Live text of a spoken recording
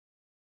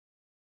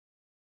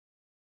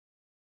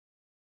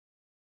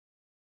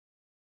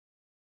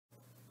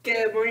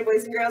Good morning,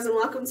 boys and girls, and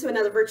welcome to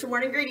another virtual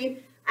morning greeting.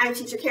 I'm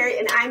Teacher Carrie,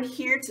 and I'm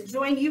here to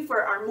join you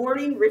for our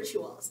morning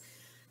rituals.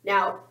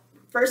 Now,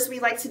 first we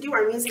like to do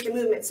our music and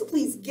movement, so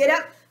please get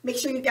up, make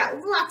sure you've got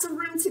lots of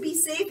room to be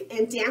safe,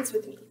 and dance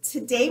with me.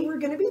 Today we're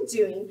going to be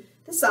doing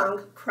the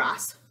song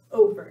Cross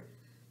Over.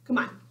 Come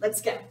on,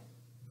 let's go.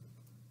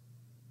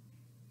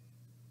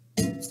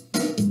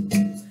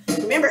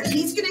 Remember,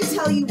 he's going to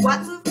tell you what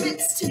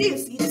movements to do,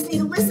 so you just need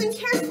to listen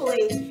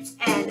carefully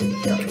and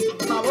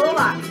follow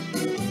along.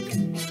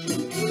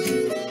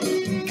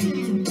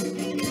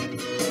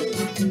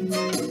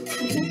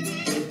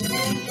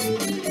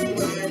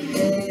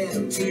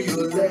 To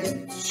your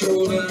left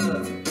shoulder,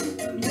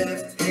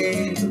 left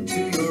hand to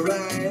your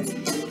right.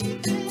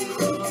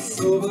 Cross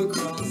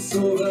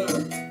over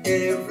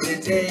every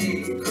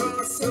day.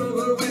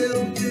 Crossover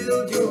will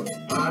build your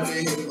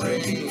body and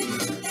brain.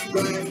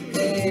 Right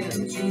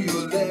hand to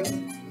your left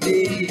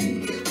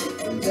knee,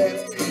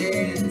 left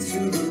hand to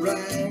the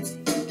right.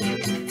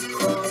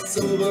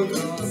 Crossover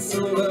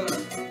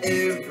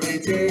every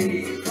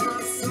day.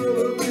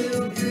 Crossover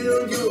will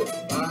build your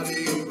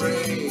body and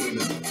brain.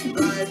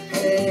 Right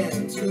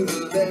hand to the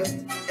left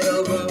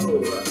elbow,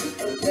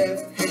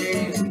 left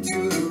hand to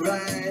the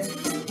right.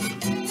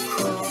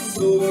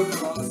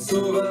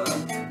 Crossover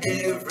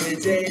every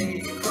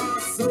day.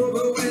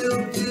 Crossover will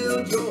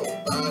build your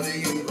body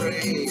and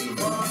brain.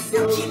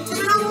 Now keep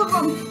doing all of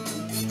them.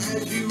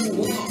 As you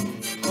walk,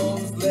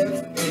 arms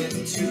left and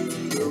to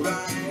the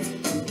right.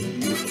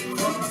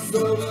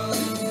 Crossover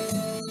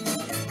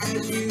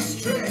as you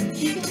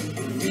stretch.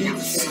 Now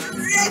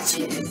stretch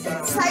it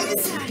side to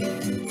side.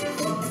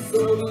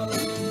 Crossover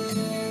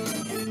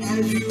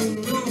as you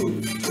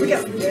move. Here we go.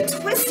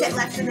 Twist it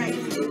left and right.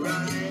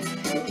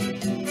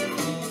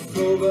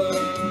 Crossover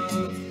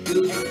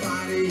builds your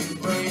body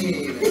and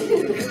brain.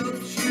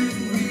 Helps you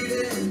read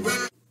and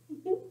write.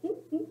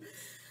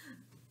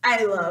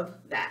 I love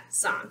that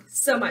song.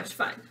 So much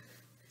fun.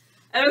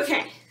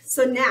 Okay,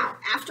 so now,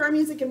 after our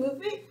music and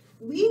movement,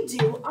 we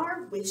do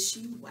our wish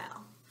you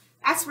well.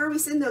 That's where we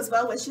send those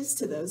well wishes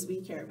to those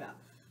we care about.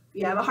 If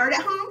you have a heart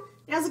at home,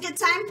 now's a good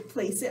time to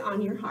place it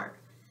on your heart.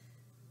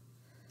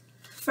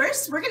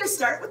 First, we're going to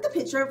start with the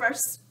picture of our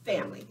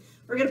family.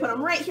 We're going to put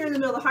them right here in the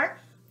middle of the heart,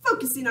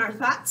 focusing our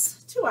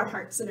thoughts to our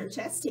hearts and our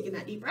chest, taking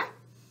that deep breath.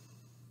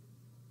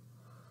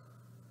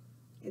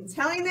 And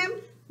telling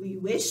them, we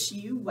wish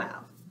you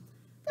well.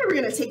 Then we're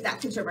going to take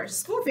that picture of our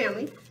school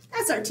family.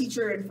 That's our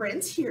teacher and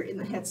friends here in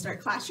the Head Start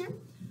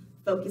classroom.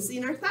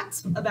 Focusing our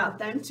thoughts about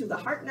them to the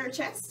heart and our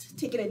chest,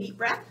 taking a deep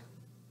breath.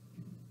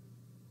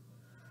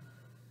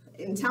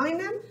 And telling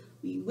them,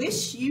 we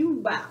wish you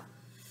well.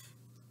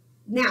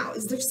 Now,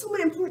 is there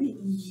someone important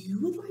you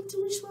would like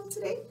to wish well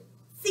today?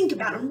 Think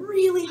about them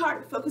really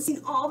hard,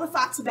 focusing all the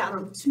thoughts about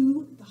them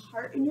to the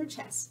heart and your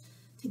chest.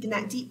 Taking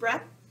that deep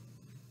breath.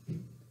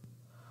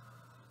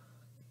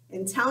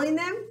 And telling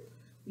them,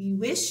 we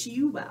wish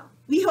you well.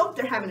 We hope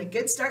they're having a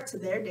good start to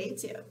their day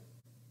too.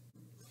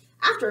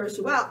 After I wish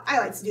you well, I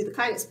like to do the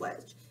kindness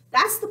pledge.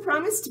 That's the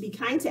promise to be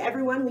kind to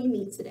everyone we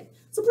meet today.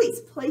 So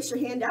please place your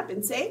hand up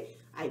and say,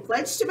 I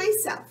pledge to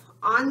myself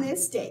on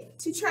this day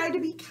to try to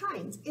be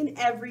kind in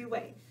every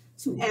way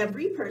to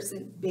every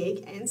person,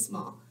 big and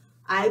small.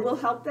 I will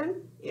help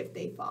them if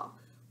they fall.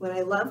 When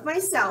I love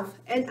myself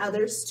and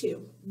others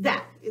too,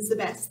 that is the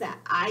best that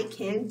I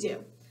can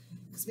do.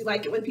 Because we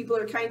like it when people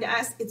are kind to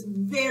us. It's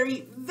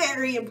very,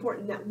 very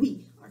important that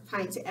we are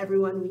kind to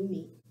everyone we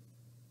meet.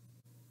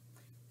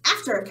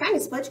 After our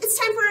kindness pledge, it's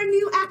time for a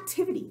new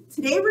activity.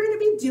 Today we're going to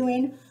be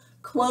doing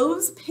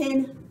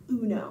Clothespin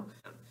Uno.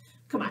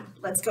 Come on,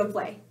 let's go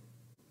play.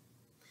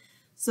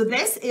 So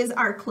this is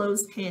our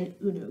Clothespin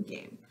Uno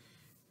game.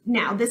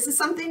 Now, this is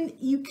something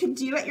you could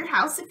do at your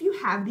house if you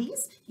have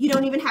these. You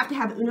don't even have to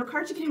have Uno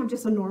cards. You can have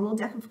just a normal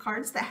deck of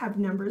cards that have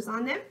numbers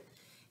on them.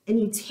 And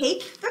you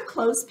take the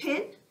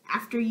clothespin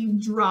after you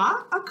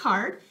draw a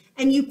card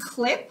and you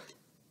clip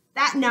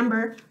that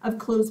number of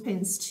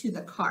clothespins to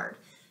the card.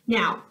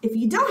 Now, if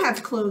you don't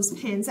have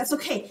clothespins, that's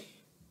okay.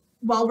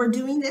 While we're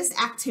doing this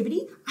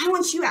activity, I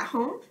want you at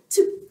home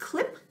to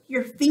clip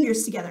your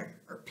fingers together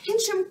or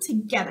pinch them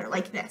together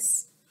like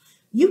this.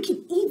 You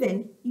can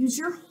even use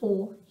your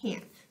whole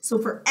hand. So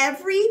for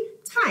every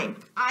time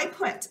I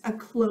put a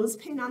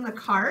clothespin on the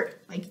card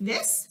like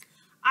this,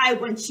 I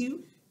want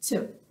you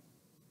to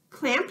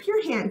clamp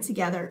your hand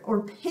together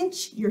or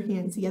pinch your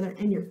hand together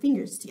and your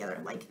fingers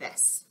together like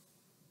this.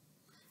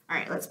 All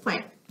right, let's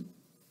play.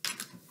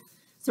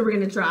 So we're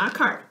going to draw a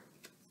card.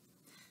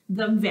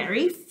 The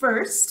very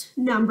first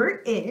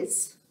number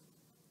is,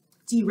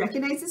 do you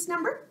recognize this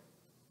number?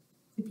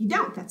 If you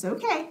don't, that's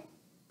okay.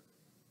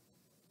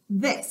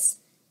 This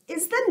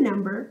is the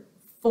number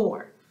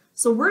 4.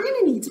 So we're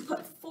going to need to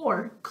put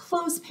 4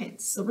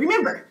 clothespins. So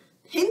remember,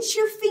 pinch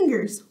your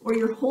fingers or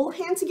your whole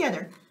hand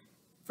together.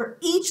 For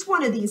each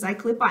one of these I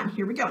clip on.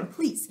 Here we go. And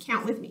please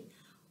count with me.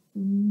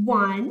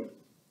 1,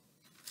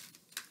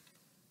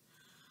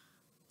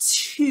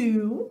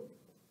 2,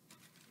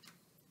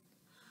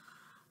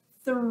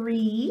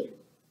 3,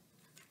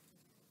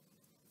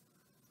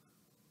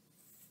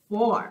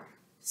 4.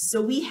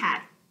 So we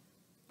had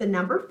the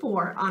number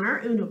 4 on our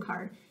Uno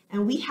card,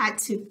 and we had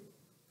to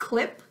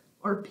clip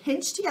or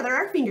pinch together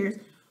our fingers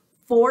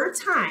 4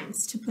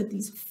 times to put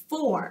these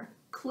 4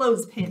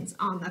 clothespins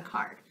on the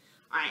card.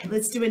 All right,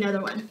 let's do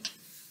another one.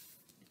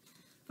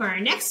 For our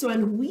next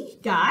one, we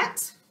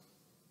got,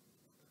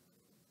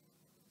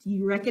 do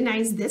you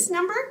recognize this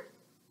number?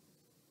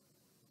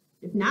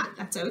 If not,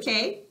 that's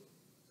okay.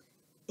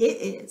 It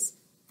is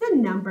the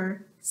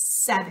number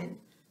 7.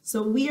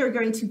 So we are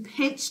going to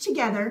pinch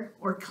together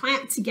or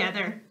clamp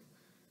together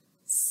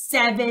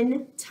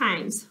 7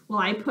 times. Well,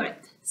 I put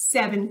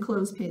 7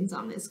 clothespins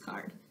on this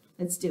card.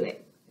 Let's do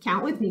it.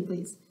 Count with me,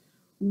 please.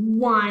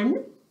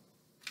 1,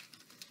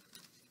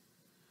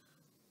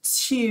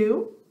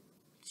 2,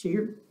 so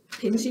you're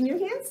pinching your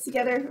hands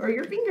together or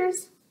your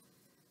fingers.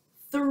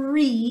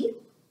 3,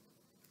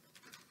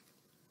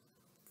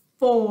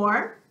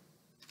 4,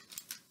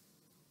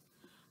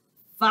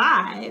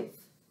 5,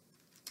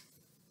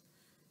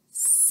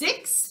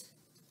 6,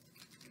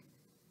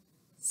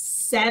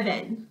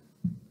 7.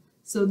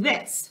 So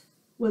this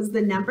was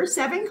the number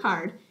 7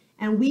 card,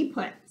 and we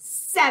put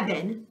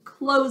 7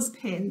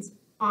 clothespins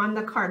on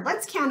the card.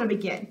 Let's count them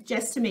again,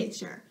 just to make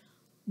sure.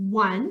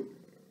 1,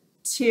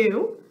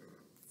 2,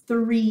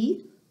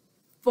 3,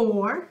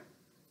 4,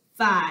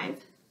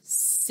 5,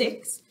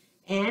 6,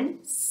 and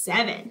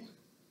 7.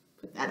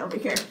 Put that over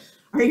here.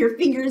 Are your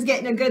fingers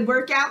getting a good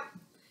workout?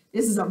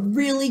 This is a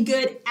really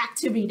good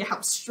activity to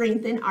help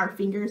strengthen our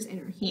fingers and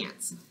our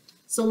hands.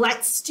 So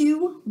let's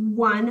do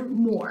one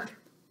more.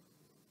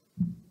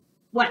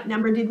 What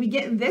number did we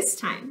get this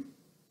time?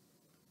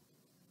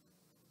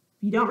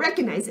 If you don't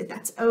recognize it,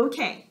 that's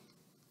okay.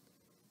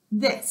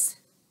 This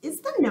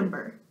is the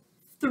number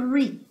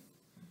 3.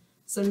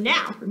 So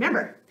now,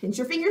 remember, pinch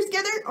your fingers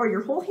together or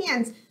your whole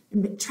hands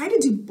and try to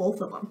do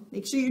both of them.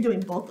 Make sure you're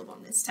doing both of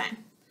them this time.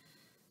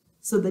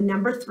 So the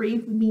number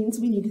 3 means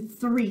we need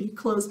 3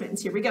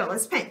 clothespins. Here we go.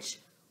 Let's pinch.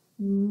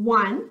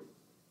 1,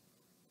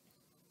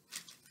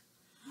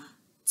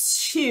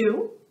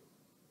 2,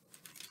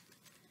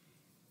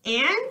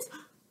 and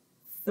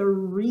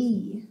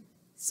 3.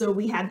 So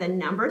we had the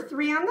number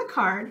 3 on the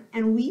card,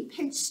 and we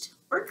pinched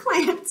or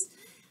clamped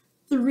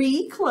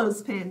 3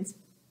 clothespins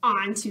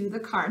onto the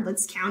card.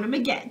 Let's count them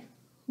again.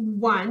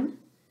 1,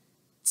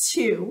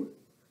 2,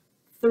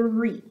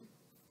 3.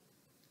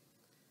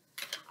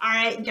 All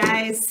right,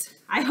 guys,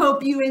 I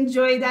hope you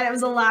enjoyed that. It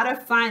was a lot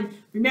of fun.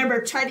 Remember,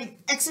 try to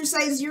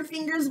exercise your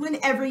fingers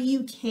whenever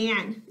you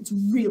can. It's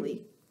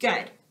really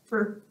good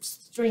for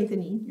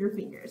strengthening your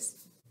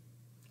fingers.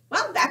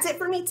 Well, that's it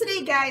for me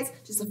today, guys.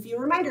 Just a few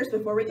reminders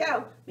before we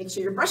go. Make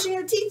sure you're brushing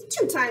your teeth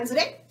 2 times a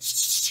day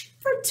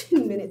for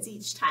 2 minutes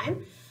each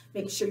time.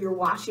 Make sure you're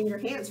washing your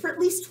hands for at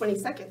least 20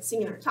 seconds,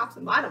 singing our tops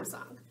and bottoms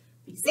song.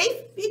 Be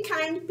safe, be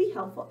kind, be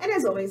helpful, and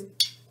as always,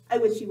 I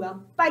wish you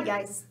well. Bye,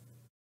 guys.